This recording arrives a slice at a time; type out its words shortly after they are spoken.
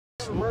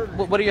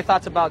What are your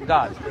thoughts about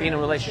God, being in a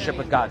relationship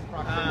with God?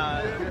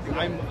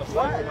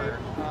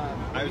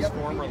 I was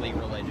formerly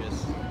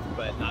religious,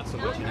 but not so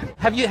much anymore.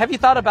 Have you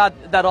thought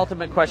about that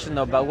ultimate question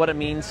though, about what it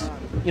means,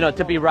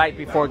 to be right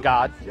before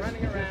God,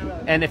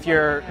 and if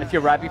you're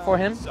right before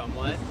Him?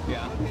 Somewhat,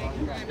 yeah.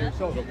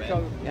 A little bit.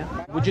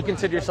 Yeah. Would you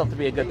consider yourself to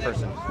be a good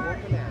person?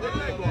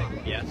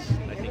 Yes,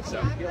 I think so.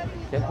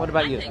 Okay. What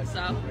about you? I think so.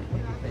 I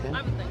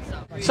would think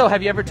so. So,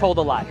 have you ever told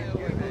a lie?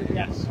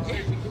 Yes.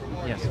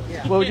 Yes.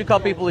 What would you call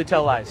people who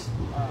tell lies?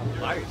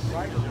 Liars.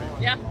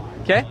 Yeah.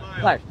 Okay.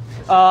 Liars.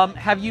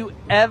 Have you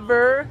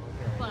ever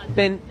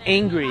been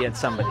angry at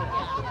somebody?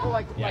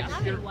 Yes.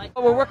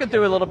 What we're working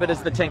through a little bit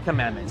is the 10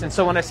 Commandments. And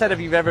so when I said, have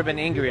you ever been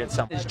angry at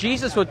someone?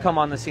 Jesus would come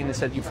on the scene and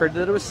said, you've heard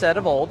that it was said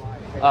of old,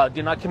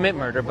 do not commit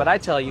murder. But I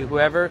tell you,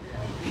 whoever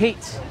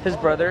hates his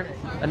brother,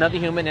 another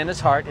human in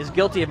his heart, is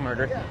guilty of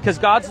murder. Because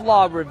God's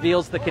law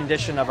reveals the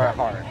condition of our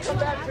heart.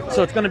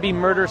 So it's going to be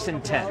murderous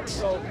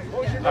intent.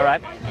 All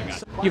right?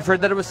 So you've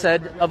heard that it was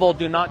said of old,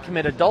 do not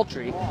commit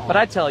adultery. But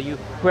I tell you,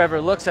 whoever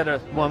looks at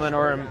a woman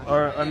or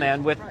a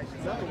man with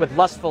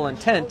lustful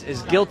intent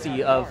is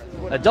guilty of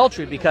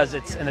adultery, because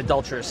it's an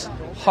adulterous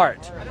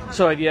heart.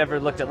 So have you ever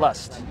looked with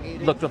lust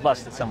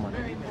at someone?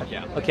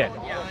 Yeah. Okay.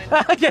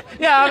 Okay.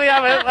 Yeah, I mean,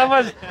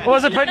 I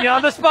wasn't putting you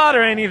on the spot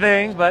or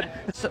anything, but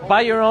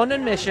by your own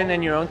admission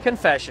and your own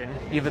confession,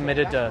 you've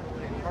admitted to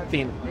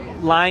being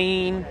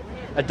lying,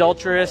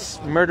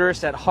 adulterous,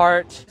 murderous at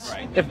heart.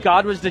 Right. If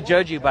God was to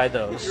judge you by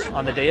those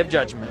on the day of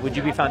judgment, would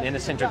you be found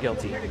innocent or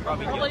guilty?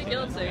 Probably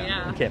guilty,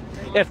 yeah. Okay.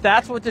 If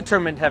that's what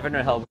determined heaven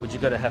or hell, would you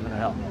go to heaven or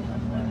hell?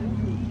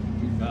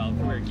 Well,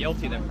 if we're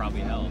guilty, then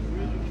probably hell.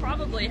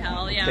 Probably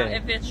hell, yeah. Okay.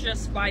 If it's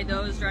just by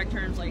those direct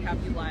terms, like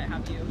have you lied,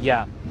 have you?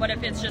 Yeah. But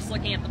if it's just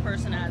looking at the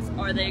person as,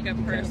 are they a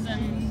good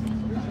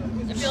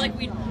person? I feel like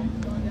we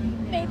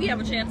maybe have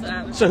a chance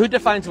at that. So who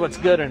defines what's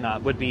good or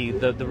not would be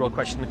the real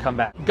question to come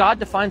back. God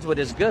defines what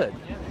is good.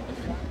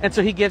 And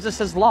so He gives us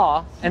His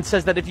law and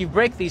says that if you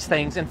break these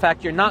things, in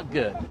fact, you're not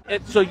good.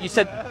 So you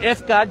said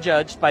if God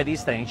judged by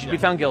these things, you'd be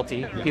found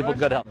guilty, people would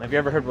go to hell. Have you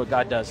ever heard what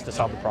God does to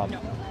solve the problem?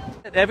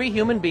 Every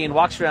human being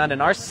walks around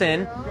and our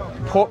sin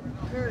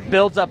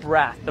builds up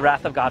wrath, the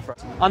wrath of God for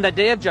us. On that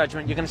day of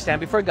judgment, you're going to stand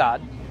before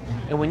God.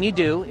 And when you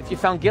do, if you're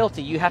found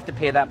guilty, you have to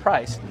pay that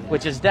price,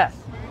 which is death.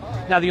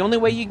 Now, the only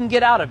way you can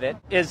get out of it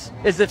is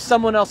if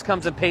someone else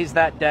comes and pays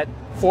that debt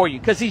for you,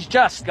 because He's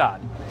just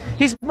God.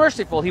 He's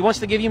merciful. He wants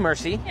to give you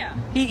mercy. Yeah.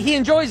 He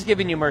enjoys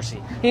giving you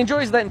mercy. He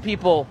enjoys letting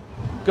people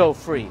go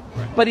free.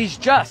 But He's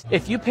just.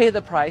 If you pay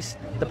the price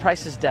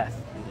is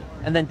death.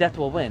 And then death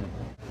will win.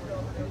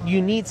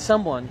 You need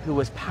someone who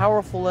is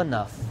powerful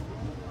enough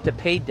to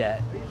pay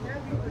debt,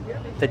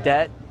 the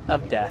debt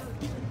of death,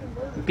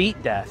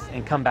 beat death,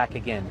 and come back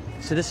again.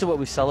 So this is what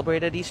we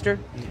celebrate at Easter.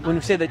 When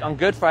we say that on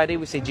Good Friday,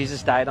 we say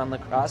Jesus died on the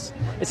cross.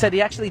 It said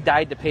He actually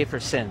died to pay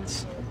for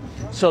sins.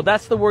 So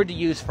that's the word to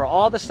use for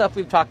all the stuff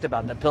we've talked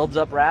about that builds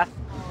up wrath.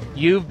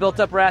 You've built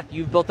up wrath.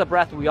 You've built up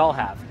wrath. We all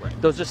have.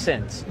 Those are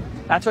sins.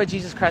 That's why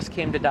Jesus Christ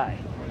came to die.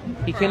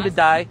 He came to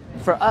die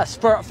for us,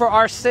 for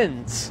our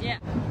sins. Yeah.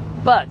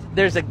 But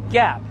there's a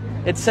gap.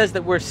 It says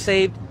that we're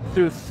saved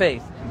through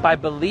faith, by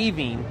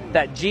believing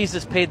that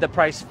Jesus paid the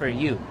price for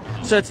you.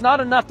 So it's not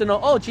enough to know,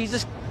 oh,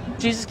 Jesus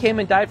came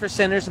and died for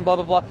sinners and blah,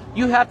 blah, blah.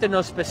 You have to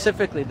know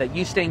specifically that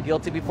you stand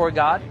guilty before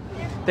God,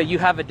 that you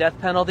have a death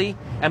penalty,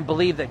 and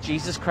believe that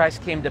Jesus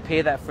Christ came to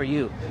pay that for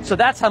you. So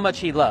that's how much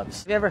He loves.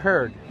 Have you ever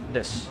heard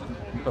this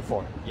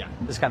before? Yeah.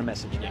 This kind of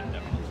message? Yeah,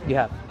 definitely. You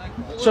have.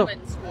 So,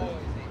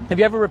 have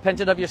you ever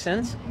repented of your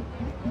sins?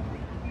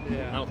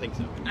 Yeah. I don't think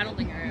so. I don't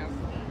think I have.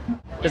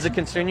 Does it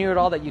concern you at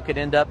all that you could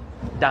end up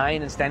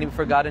dying and standing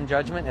before God in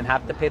judgment and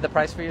have to pay the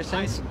price for your I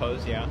sins?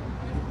 suppose, yeah.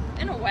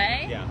 In a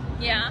way. Yeah.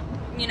 Yeah.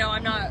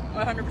 I'm not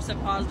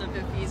 100% positive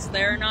if He's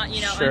there or not.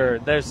 Sure.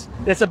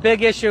 It's a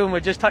big issue, and we're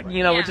just talking.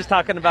 We're just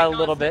talking about it a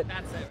little bit.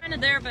 That's it. Kind of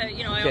there, but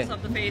I also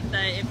have the faith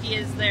that if He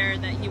is there,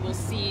 that He will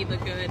see the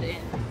good in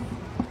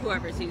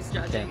whoever He's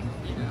judging.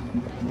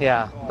 Okay.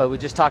 Yeah, but we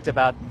just talked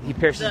about He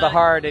pierces the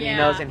heart, and He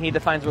knows, and He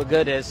defines what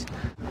good is.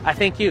 I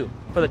thank you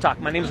for the talk.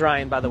 My name's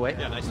Ryan, by the way.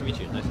 Yeah, nice to meet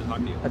you. Nice to talk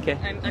to you. Okay.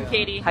 I'm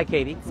Katie. Hi,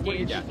 Katie.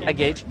 Yeah. Hi,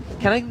 Gage.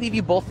 Can I leave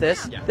you both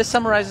this? Yeah. This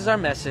summarizes our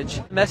message.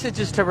 The message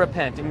is to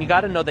repent, and you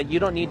got to know that you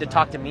don't need to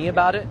talk to me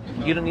about it.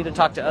 You don't need to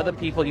talk to other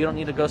people. You don't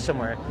need to go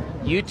somewhere.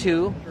 You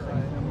two,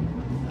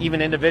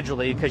 even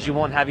individually, because you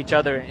won't have each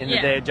other in the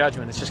day of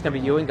judgment. It's just going to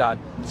be you and God.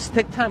 Just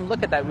take time,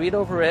 look at that, read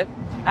over it.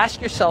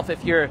 Ask yourself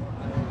if you're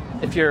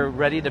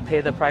ready to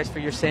pay the price for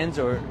your sins,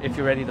 or if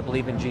you're ready to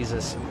believe in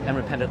Jesus and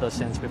repent of those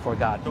sins before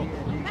God.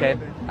 Okay?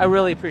 I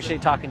really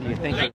appreciate talking to you. Thank you.